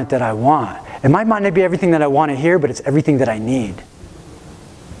environment that I want. It might not be everything that I want to hear, but it's everything that I need.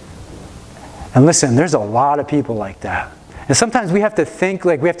 And listen, there's a lot of people like that. And sometimes we have to think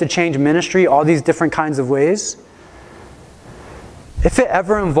like we have to change ministry all these different kinds of ways. If it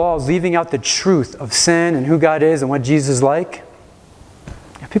ever involves leaving out the truth of sin and who God is and what Jesus is like,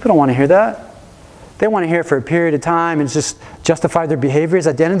 if people don't want to hear that. They want to hear it for a period of time and just justify their behaviors.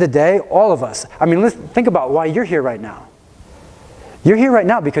 At the end of the day, all of us. I mean, think about why you're here right now. You're here right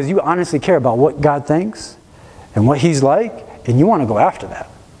now because you honestly care about what God thinks and what He's like, and you want to go after that.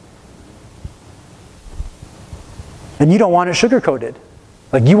 And you don't want it sugar-coated.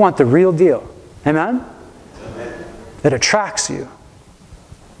 Like, you want the real deal. Amen? Amen. That attracts you.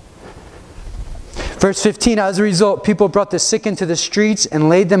 Verse 15, as a result, people brought the sick into the streets and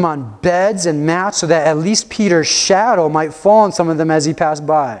laid them on beds and mats so that at least Peter's shadow might fall on some of them as he passed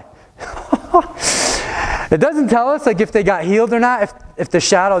by. It doesn't tell us like if they got healed or not, if the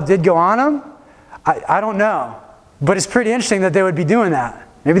shadow did go on them. I don't know. But it's pretty interesting that they would be doing that.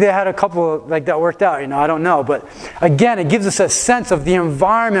 Maybe they had a couple like that worked out, I don't know. But again, it gives us a sense of the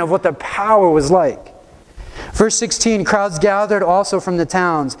environment of what the power was like. Verse 16, crowds gathered also from the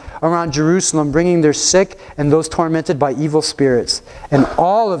towns around Jerusalem, bringing their sick and those tormented by evil spirits. And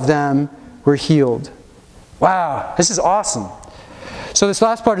all of them were healed. Wow, this is awesome. So this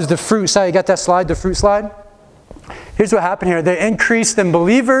last part is the fruit. Sorry, you got that slide, the fruit slide? Here's what happened here. They increased in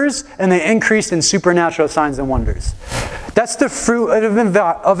believers and they increased in supernatural signs and wonders. That's the fruit of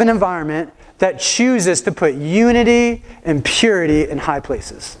an environment that chooses to put unity and purity in high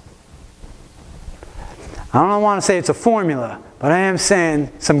places. I don't want to say it's a formula, but I am saying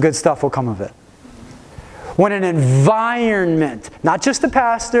some good stuff will come of it. When an environment, not just the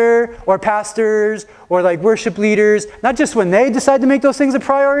pastor or pastors or like worship leaders, not just when they decide to make those things a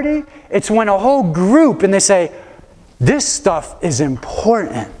priority, it's when a whole group and they say, this stuff is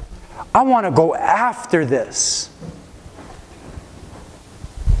important. I want to go after this.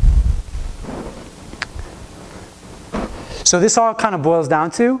 So this all kind of boils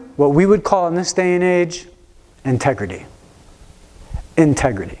down to what we would call in this day and age, integrity.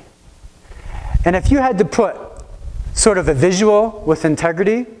 Integrity. And if you had to put sort of a visual with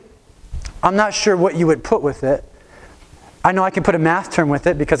integrity, I'm not sure what you would put with it. I know I can put a math term with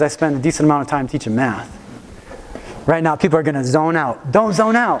it because I spend a decent amount of time teaching math. Right now, people are going to zone out. Don't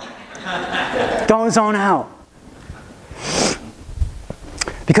zone out. Don't zone out.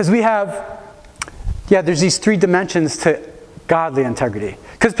 Because we have, there's these three dimensions to godly integrity.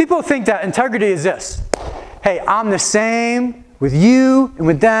 Because people think that integrity is this. Hey, I'm the same with you and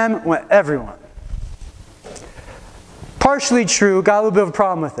with them and with everyone. Partially true, got a little bit of a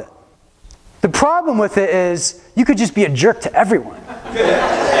problem with it. The problem with it is you could just be a jerk to everyone.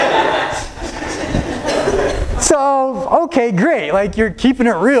 So, okay, great. Like you're keeping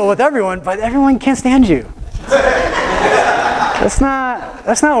it real with everyone, but everyone can't stand you. That's not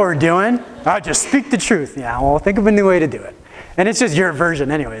what we're doing. I just speak the truth. Yeah, well, think of a new way to do it. And it's just your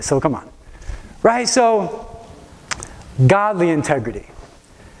version anyway, so come on. Right, so godly integrity.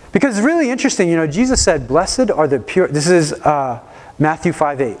 Because it's really interesting, Jesus said, blessed are the pure. This is Matthew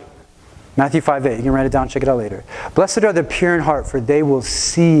 5:8. Matthew 5:8. You can write it down, check it out later. Blessed are the pure in heart, for they will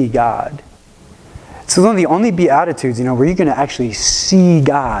see God. It's one of the only Beatitudes, where you're going to actually see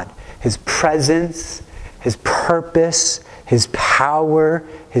God. His presence, His purpose, His power,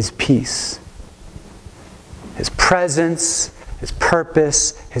 His peace. His presence, His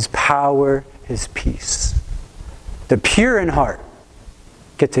purpose, His power, His peace. The pure in heart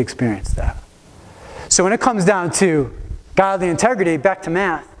get to experience that. So when it comes down to godly integrity, back to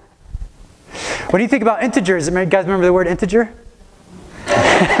math. When you think about integers, you guys remember the word integer?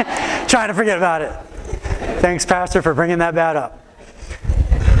 Trying to forget about it. Thanks, Pastor, for bringing that bad up.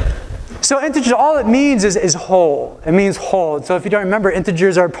 So integers, all it means is whole. It means whole. So if you don't remember,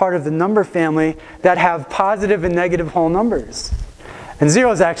 integers are part of the number family that have positive and negative whole numbers. And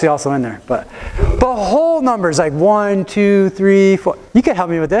 0 is actually also in there. But whole numbers like 1, 2, 3, 4. You can help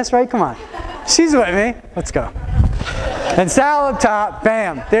me with this, right? Come on. She's with me. Let's go. And Sal up top.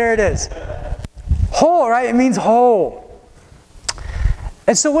 Bam. There it is. Whole, right? It means whole.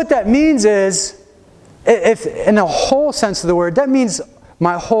 And so what that means is, if in a whole sense of the word, that means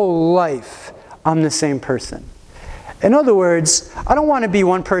my whole life, I'm the same person. In other words, I don't want to be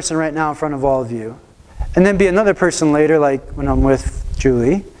one person right now in front of all of you, and then be another person later, like when I'm with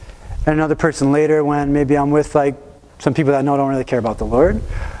Julie, and another person later when maybe I'm with like some people that I know don't really care about the Lord,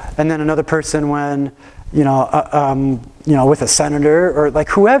 and then another person when, with a senator or like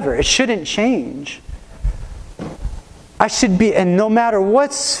whoever. It shouldn't change. I should be, and no matter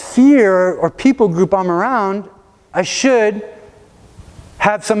what sphere or people group I'm around, I should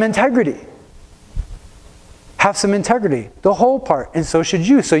have some integrity. Have some integrity, the whole part, and so should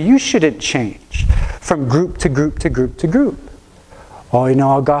you. So you shouldn't change from group to group to group to group. Oh,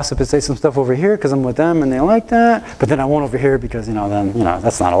 I'll gossip and say some stuff over here because I'm with them and they like that, but then I won't over here because, then,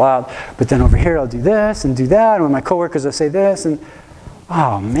 that's not allowed. But then over here I'll do this and do that, and with my coworkers I'll say this, and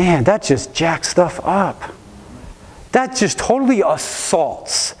oh man, that just jacks stuff up. That just totally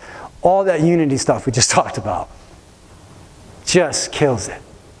assaults all that unity stuff we just talked about. Just kills it.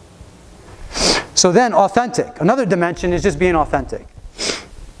 So then authentic. Another dimension is just being authentic.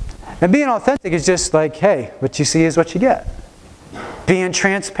 And being authentic is just like, hey, what you see is what you get. Being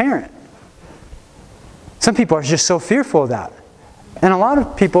transparent. Some people are just so fearful of that. And a lot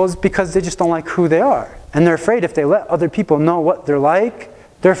of people is because they just don't like who they are. And they're afraid if they let other people know what they're like,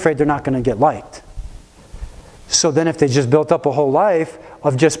 they're afraid they're not going to get liked. So then if they just built up a whole life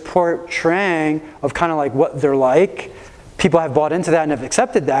of just portraying of kind of like what they're like, people have bought into that and have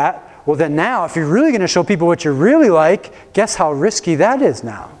accepted that, well then now if you're really going to show people what you're really like, guess how risky that is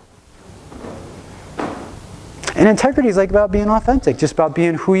now. And integrity is like about being authentic, just about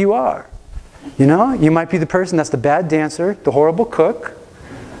being who you are. You might be the person that's the bad dancer, the horrible cook,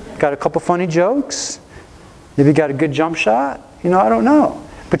 got a couple funny jokes, maybe got a good jump shot, I don't know.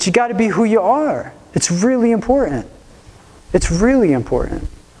 But you got to be who you are. It's really important. It's really important.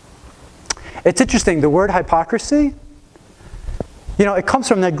 It's interesting, the word hypocrisy, it comes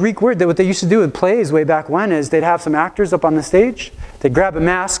from that Greek word that what they used to do with plays way back when is they'd have some actors up on the stage, they'd grab a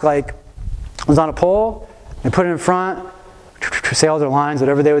mask like it was on a pole, they put it in front, say all their lines,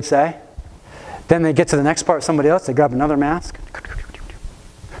 whatever they would say. Then they get to the next part, somebody else, they grab another mask,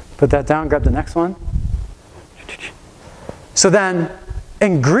 put that down, grab the next one. So then,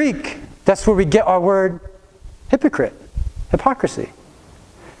 in Greek, that's where we get our word hypocrite, hypocrisy.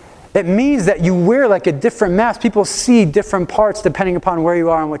 It means that you wear like a different mask. People see different parts depending upon where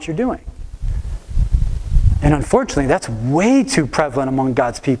you are and what you're doing. And unfortunately, that's way too prevalent among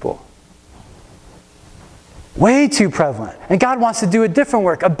God's people. Way too prevalent. And God wants to do a different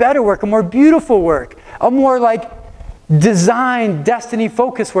work, a better work, a more beautiful work, a more like design, destiny,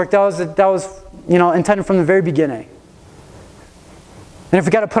 focused work that was intended from the very beginning. And if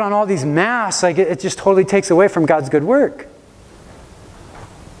we got to put on all these masks, like it just totally takes away from God's good work.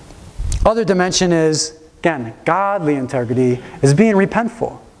 Other dimension is, again, godly integrity is being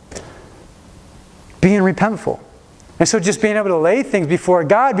repentful. Being repentful. And so just being able to lay things before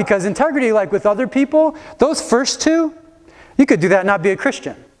God, because integrity, like with other people, those first two, you could do that and not be a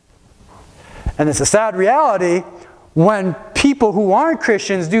Christian. And it's a sad reality when people who aren't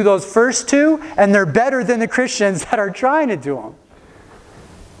Christians do those first two, and they're better than the Christians that are trying to do them.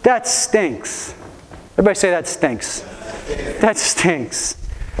 That stinks. Everybody say that stinks. That stinks.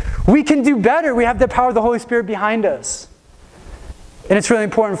 We can do better. We have the power of the Holy Spirit behind us. And it's really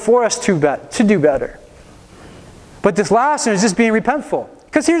important for us to do better. But this last one is just being repentful.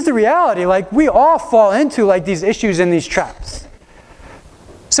 Because here's the reality, like we all fall into like these issues and these traps.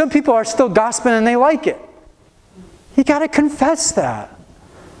 Some people are still gossiping and they like it. You got to confess that.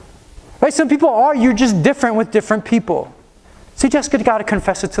 Right? Some people are, you're just different with different people. So you just got to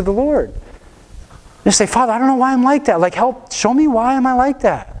confess it to the Lord. Just say, Father, I don't know why I'm like that. Like, help, show me why am I like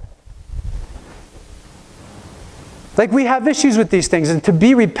that. Like we have issues with these things, and to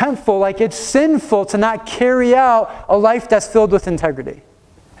be repentful, like it's sinful to not carry out a life that's filled with integrity.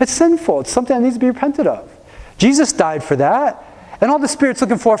 It's sinful. It's something that needs to be repented of. Jesus died for that. And all the Spirit's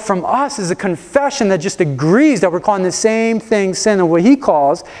looking for from us is a confession that just agrees that we're calling the same thing sin and what He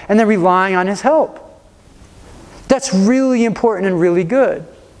calls, and then relying on His help. That's really important and really good.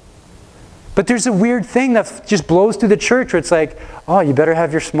 But there's a weird thing that just blows through the church where it's like, oh, you better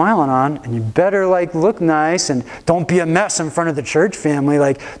have your smile on, and you better like look nice, and don't be a mess in front of the church family.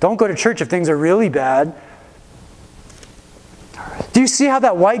 Like, don't go to church if things are really bad. Do you see how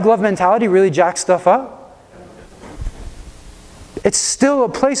that white glove mentality really jacks stuff up? It's still a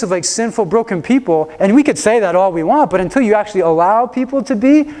place of like sinful, broken people, and we could say that all we want, but until you actually allow people to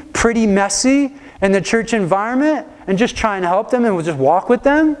be pretty messy in the church environment and just try and help them and we'll just walk with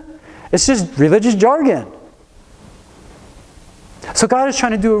them, it's just religious jargon. So God is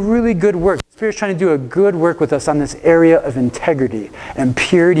trying to do a really good work. The Spirit's trying to do a good work with us on this area of integrity and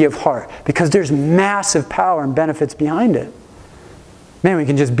purity of heart, because there's massive power and benefits behind it. Man, we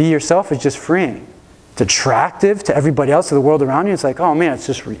can just be yourself. It's just freeing. It's attractive to everybody else, to the world around you. It's like, oh man, it's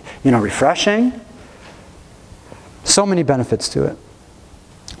just refreshing. So many benefits to it.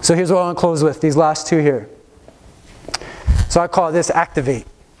 So here's what I want to close with, these last two here. So I call this activate.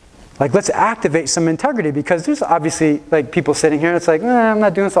 Like, let's activate some integrity, because there's obviously like people sitting here and it's like, I'm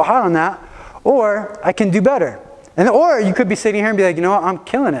not doing so hot on that. Or I can do better. Or you could be sitting here and be like, you know what, I'm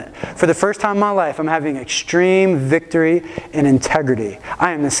killing it. For the first time in my life, I'm having extreme victory in integrity.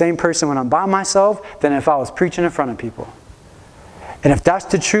 I am the same person when I'm by myself than if I was preaching in front of people. And if that's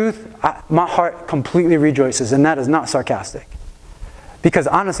the truth, my heart completely rejoices, and that is not sarcastic. Because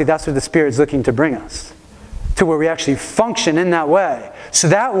honestly, that's where the Spirit's looking to bring us. To where we actually function in that way. So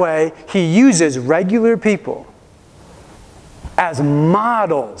that way, He uses regular people as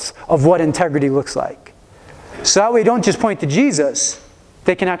models of what integrity looks like. So that way, don't just point to Jesus,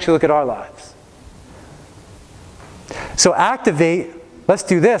 they can actually look at our lives. So activate, let's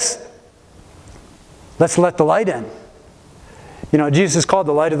do this. Let's let the light in. You know, Jesus is called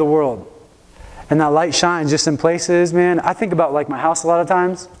the light of the world. And that light shines just in places, man. I think about like my house a lot of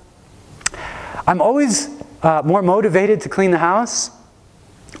times. I'm always more motivated to clean the house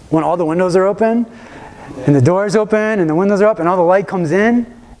when all the windows are open, and the doors open, and the windows are up, and all the light comes in,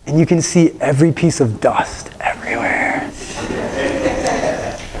 and you can see every piece of dust everywhere.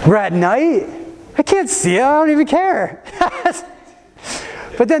 Where at night, I can't see it, I don't even care.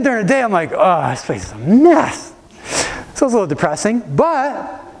 But then during the day, I'm like, oh, this place is a mess. So it's a little depressing,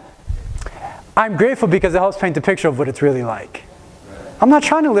 but I'm grateful because it helps paint a picture of what it's really like. I'm not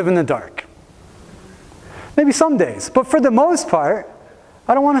trying to live in the dark. Maybe some days, but for the most part,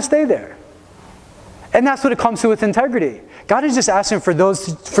 I don't want to stay there. And that's what it comes to with integrity. God is just asking for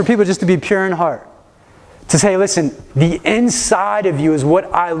people just to be pure in heart. To say, listen, the inside of you is what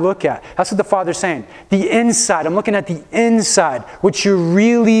I look at. That's what the Father's saying. The inside. I'm looking at the inside. What you're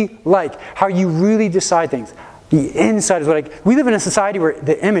really like. How you really decide things. The inside is what we live in a society where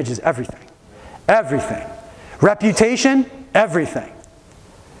the image is everything. Everything. Reputation, everything.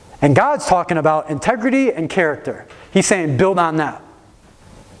 And God's talking about integrity and character. He's saying, build on that.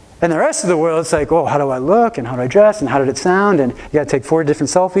 And the rest of the world, it's like, oh, how do I look, and how do I dress, and how did it sound, and you got to take 4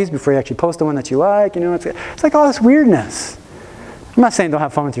 different selfies before you actually post the one that you like. You know, it's like all this weirdness. I'm not saying don't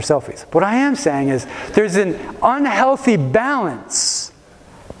have fun with your selfies. What I am saying is there's an unhealthy balance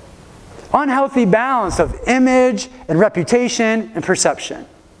of image and reputation and perception.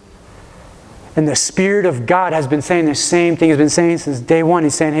 And the Spirit of God has been saying the same thing. He's been saying since day one.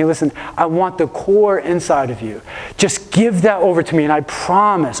 He's saying, hey, listen, I want the core inside of you. Just give that over to me, and I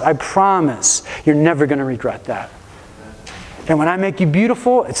promise, you're never going to regret that. And when I make you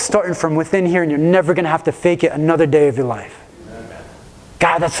beautiful, it's starting from within here, and you're never going to have to fake it another day of your life.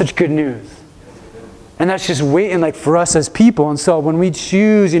 God, that's such good news. And that's just waiting like for us as people. And so when we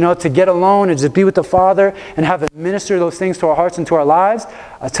choose, to get alone and just be with the Father and have Him minister those things to our hearts and to our lives,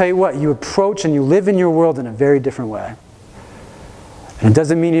 I'll tell you what, you approach and you live in your world in a very different way. And it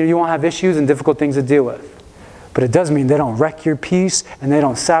doesn't mean you won't have issues and difficult things to deal with. But it does mean they don't wreck your peace and they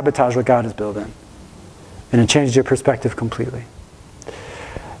don't sabotage what God is building. And it changes your perspective completely.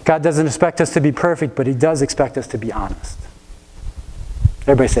 God doesn't expect us to be perfect, but He does expect us to be honest.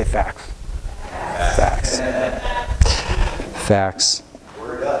 Everybody say facts. Facts. Facts.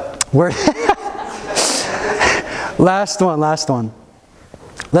 Word up. Last one.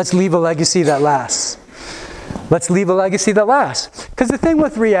 Let's leave a legacy that lasts. Let's leave a legacy that lasts. Because the thing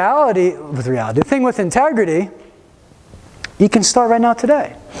with the thing with integrity, you can start right now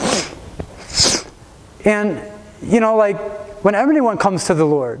today. And, like when everyone comes to the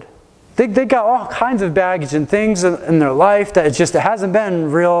Lord, they got all kinds of baggage and things in their life that it hasn't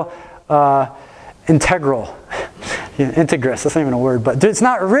been real integral. Integrous, that's not even a word, but it's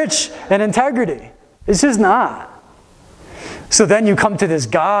not rich in integrity. It's just not. So then you come to this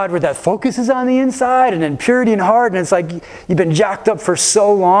God where that focuses on the inside and in purity in heart, and it's like you've been jacked up for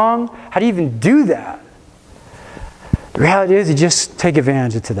so long. How do you even do that? The reality is you just take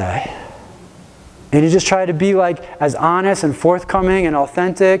advantage of today. And you just try to be like as honest and forthcoming and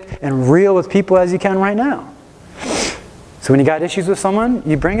authentic and real with people as you can right now. So when you got issues with someone,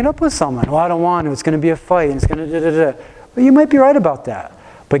 you bring it up with someone. Well, I don't want to. It's going to be a fight. And it's going to da-da-da. Well, you might be right about that.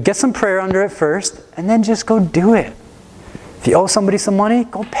 But get some prayer under it first, and then just go do it. If you owe somebody some money,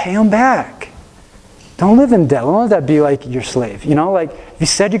 go pay them back. Don't live in debt. Don't let that be like your slave. You know, like if you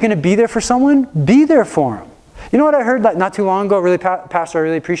said you're going to be there for someone, be there for them. You know what I heard like not too long ago, really, pastor I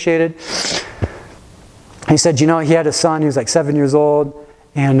really appreciated? He said, you know, he had a son, he was like 7 years old,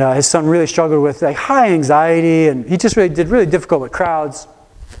 and his son really struggled with like high anxiety, and he just did really difficult with crowds.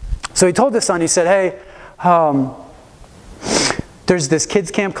 So he told his son, he said, hey, there's this kids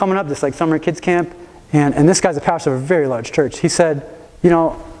camp coming up, this like summer kids camp, and this guy's a pastor of a very large church. He said, you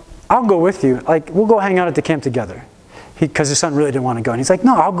know, I'll go with you. Like, we'll go hang out at the camp together. Because his son really didn't want to go. And he's like,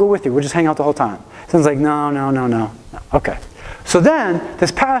 no, I'll go with you. We'll just hang out the whole time. His son's like, no. Okay. So then,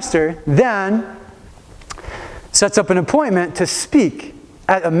 this pastor then sets up an appointment to speak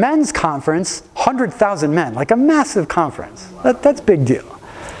at a men's conference, 100,000 men, like a massive conference. That's a big deal.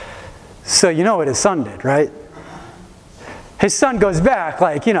 So you know what his son did, right? His son goes back,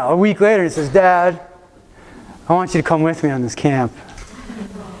 like, you know, a week later and says, Dad, I want you to come with me on this camp.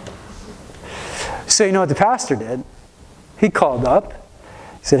 So you know what the pastor did? He called up.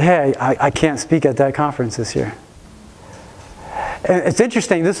 He said, hey, I can't speak at that conference this year. And it's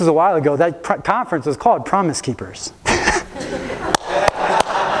interesting, this was a while ago, that conference was called Promise Keepers.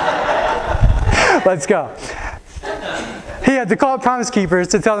 Let's go. He had to call Promise Keepers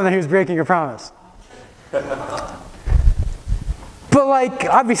to tell them that he was breaking a promise. But like,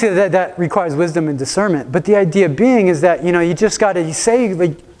 obviously that requires wisdom and discernment. But the idea being is that, you know, you just got to say,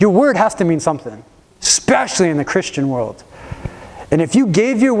 like, your word has to mean something. Especially in the Christian world. And if you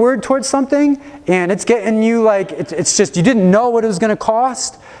gave your word towards something and it's getting you like, it's just, you didn't know what it was going to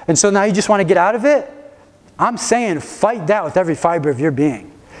cost, and so now you just want to get out of it, I'm saying fight that with every fiber of your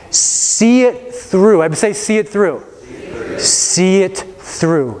being. See it through. I would say see it through. See it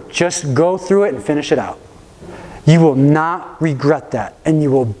through. Just go through it and finish it out. You will not regret that. And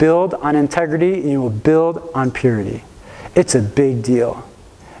you will build on integrity and you will build on purity. It's a big deal.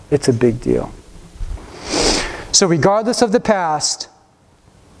 It's a big deal. So regardless of the past,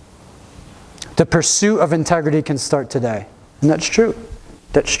 the pursuit of integrity can start today. And that's true.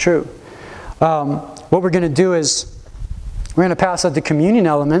 That's true. What we're going to do is we're going to pass out the communion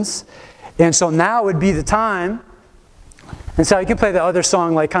elements. And so now would be the time. And so you can play the other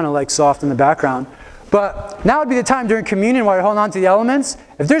song like kind of like soft in the background. But now would be the time during communion while you're holding on to the elements.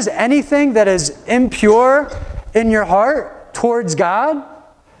 If there's anything that is impure in your heart towards God,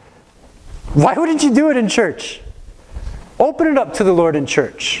 why wouldn't you do it in church? Open it up to the Lord in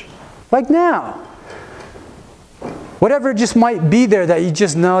church. Like now. Whatever just might be there that you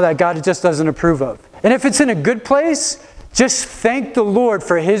just know that God just doesn't approve of. And if it's in a good place, just thank the Lord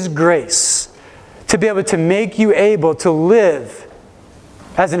for His grace to be able to make you able to live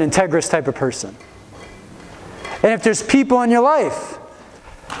as an integrous type of person. And if there's people in your life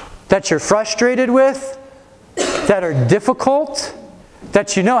that you're frustrated with, that are difficult,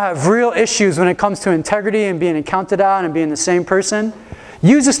 that you know have real issues when it comes to integrity and being accounted on and being the same person,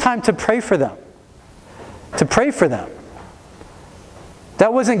 use this time to pray for them. To pray for them.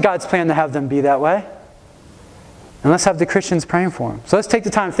 That wasn't God's plan to have them be that way. And let's have the Christians praying for them. So let's take the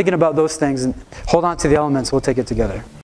time thinking about those things and hold on to the elements. We'll take it together.